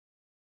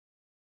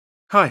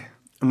Hi,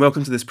 and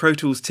welcome to this Pro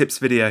Tools tips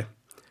video.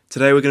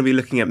 Today we're going to be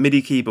looking at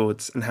MIDI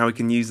keyboards and how we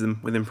can use them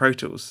within Pro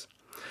Tools.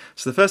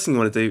 So the first thing you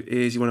want to do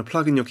is you want to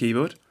plug in your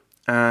keyboard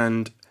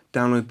and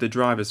download the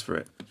drivers for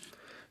it.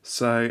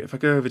 So if I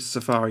go over to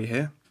Safari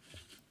here,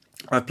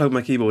 I've plugged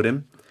my keyboard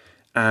in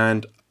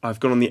and I've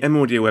gone on the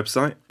M-Audio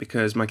website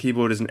because my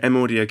keyboard is an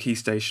M-Audio key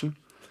station,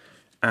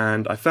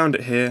 and I found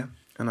it here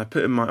and I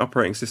put in my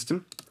operating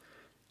system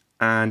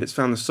and it's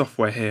found the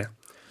software here.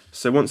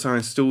 So once I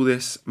install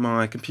this,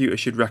 my computer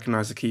should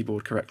recognise the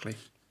keyboard correctly.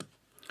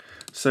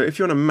 So if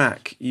you're on a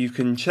Mac, you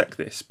can check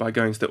this by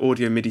going to the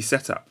Audio MIDI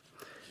setup.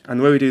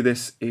 And the way we do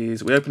this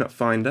is we open up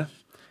Finder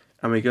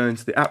and we go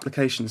into the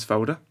Applications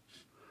folder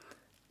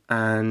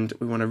and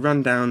we want to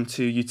run down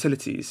to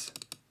Utilities.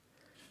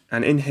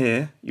 And in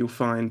here you'll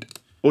find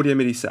Audio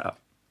MIDI setup.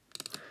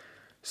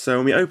 So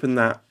when we open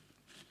that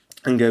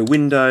and go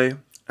Window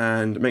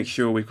and make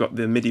sure we've got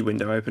the MIDI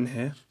window open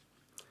here,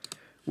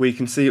 we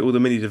can see all the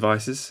MIDI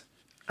devices,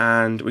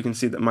 and we can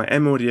see that my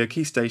M-Audio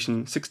key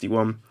station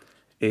 61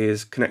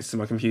 is connected to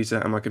my computer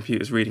and my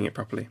computer is reading it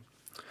properly.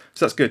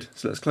 So that's good.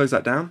 So let's close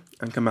that down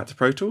and come back to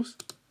Pro Tools.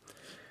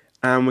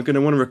 And we're going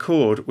to want to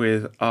record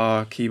with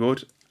our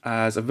keyboard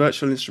as a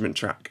virtual instrument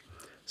track.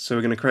 So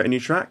we're going to create a new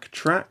track,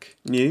 Track,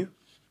 New,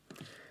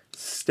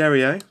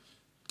 Stereo,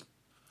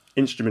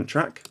 Instrument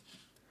Track,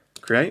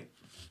 Create.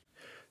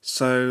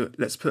 So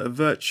let's put a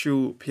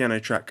virtual piano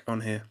track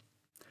on here.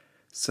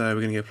 So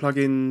we're going to go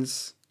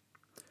Plugins,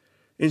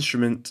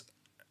 Instrument,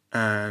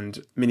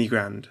 and Mini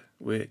Grand,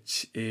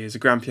 which is a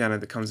grand piano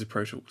that comes with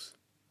Pro Tools.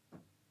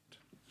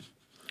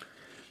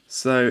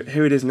 So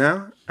here it is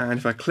now, and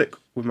if I click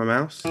with my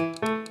mouse,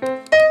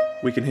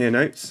 we can hear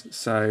notes,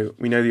 so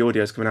we know the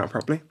audio is coming out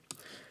properly.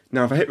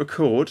 Now if I hit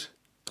record,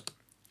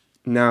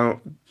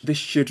 now this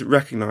should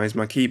recognise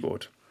my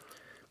keyboard.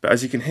 But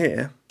as you can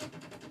hear,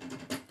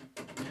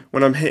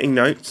 when I'm hitting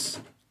notes,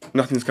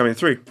 nothing's coming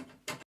through.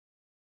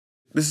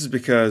 This is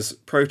because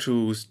Pro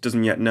Tools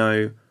doesn't yet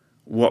know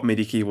what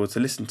MIDI keyboard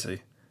to listen to,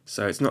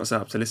 so it's not set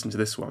up to listen to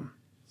this one.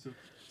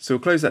 So we'll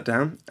close that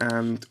down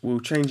and we'll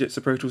change it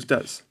so Pro Tools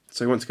does.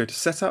 So we want to go to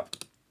Setup,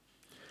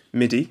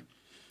 MIDI,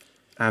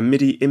 and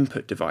MIDI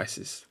input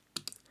devices.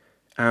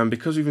 And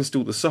because we've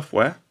installed the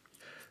software,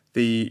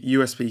 the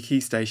USB key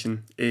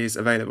station is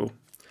available.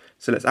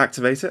 So let's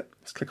activate it,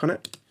 let's click on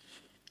it,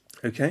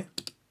 OK.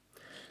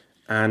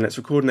 And let's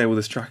record enable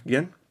this track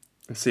again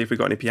and see if we've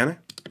got any piano.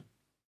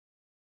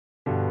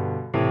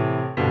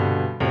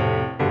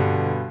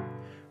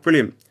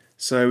 Brilliant.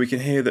 So we can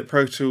hear that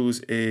Pro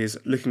Tools is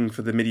looking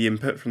for the MIDI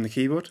input from the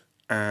keyboard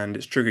and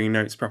it's triggering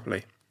notes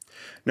properly.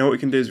 Now what we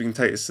can do is we can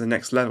take this to the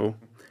next level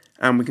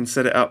and we can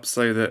set it up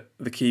so that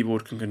the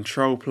keyboard can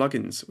control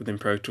plugins within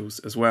Pro Tools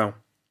as well.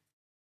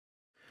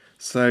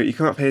 So you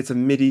come up here to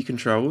MIDI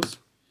controls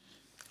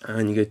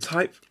and you go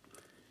Type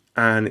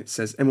and it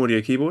says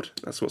M-Audio keyboard,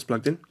 that's what's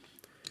plugged in.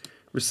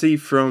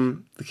 Receive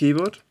from the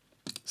keyboard,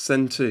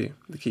 send to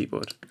the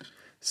keyboard.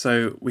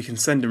 So we can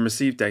send and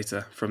receive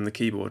data from the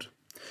keyboard.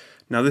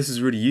 Now this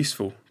is really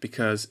useful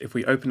because if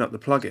we open up the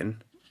plugin,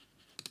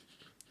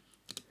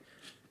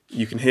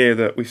 you can hear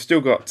that we've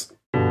still got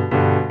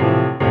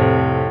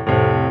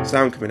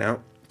sound coming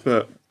out,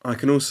 but I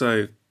can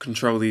also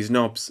control these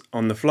knobs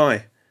on the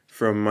fly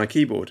from my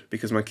keyboard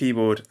because my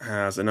keyboard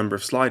has a number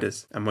of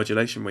sliders and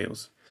modulation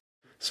wheels.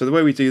 So the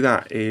way we do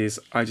that is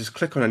I just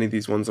click on any of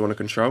these ones I want to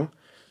control.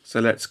 So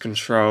let's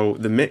control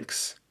the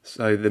mix,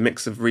 so the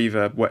mix of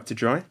reverb wet to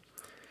dry,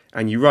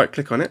 and you right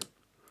click on it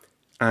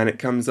and it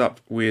comes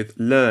up with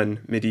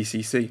Learn MIDI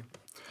CC.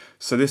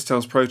 So this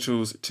tells Pro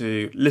Tools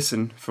to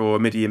listen for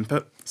MIDI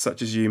input,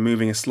 such as you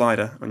moving a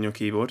slider on your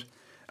keyboard,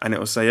 and it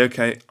will say,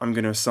 okay, I'm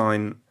going to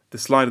assign the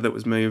slider that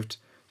was moved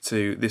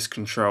to this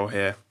control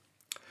here.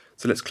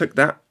 So let's click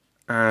that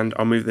and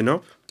I'll move the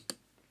knob.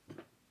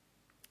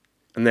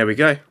 And there we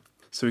go.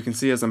 So we can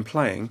see as I'm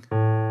playing,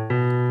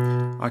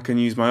 I can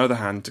use my other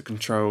hand to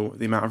control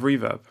the amount of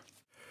reverb,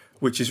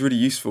 which is really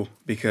useful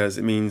because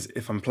it means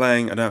if I'm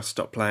playing, I don't have to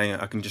stop playing,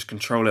 I can just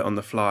control it on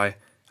the fly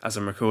as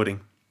I'm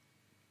recording.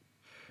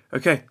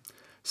 Okay,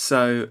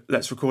 so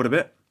let's record a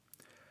bit.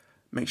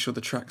 Make sure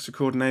the track's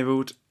record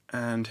enabled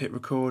and hit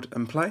record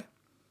and play.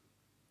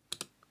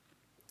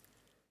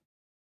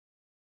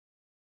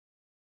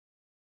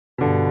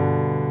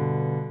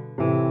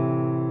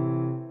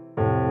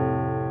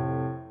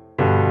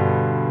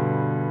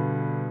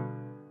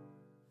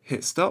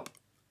 Hit stop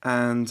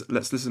and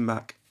let's listen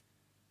back.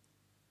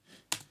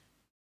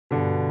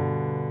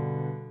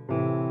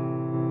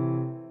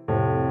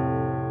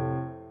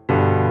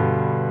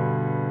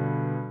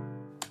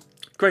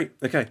 Great,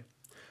 okay.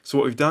 So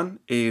what we've done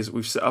is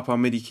we've set up our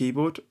MIDI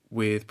keyboard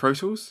with Pro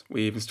Tools.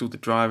 We've installed the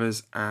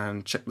drivers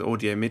and checked the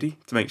audio MIDI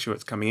to make sure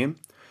it's coming in.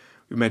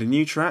 We've made a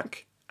new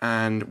track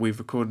and we've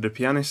recorded a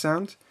piano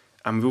sound,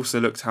 and we've also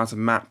looked how to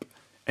map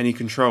any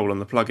control on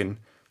the plugin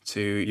to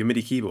your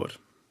MIDI keyboard.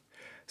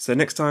 So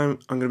next time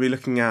I'm going to be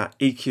looking at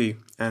EQ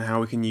and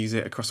how we can use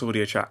it across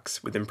audio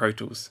tracks within Pro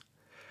Tools.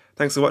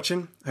 Thanks for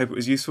watching, I hope it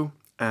was useful,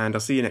 and I'll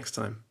see you next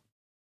time.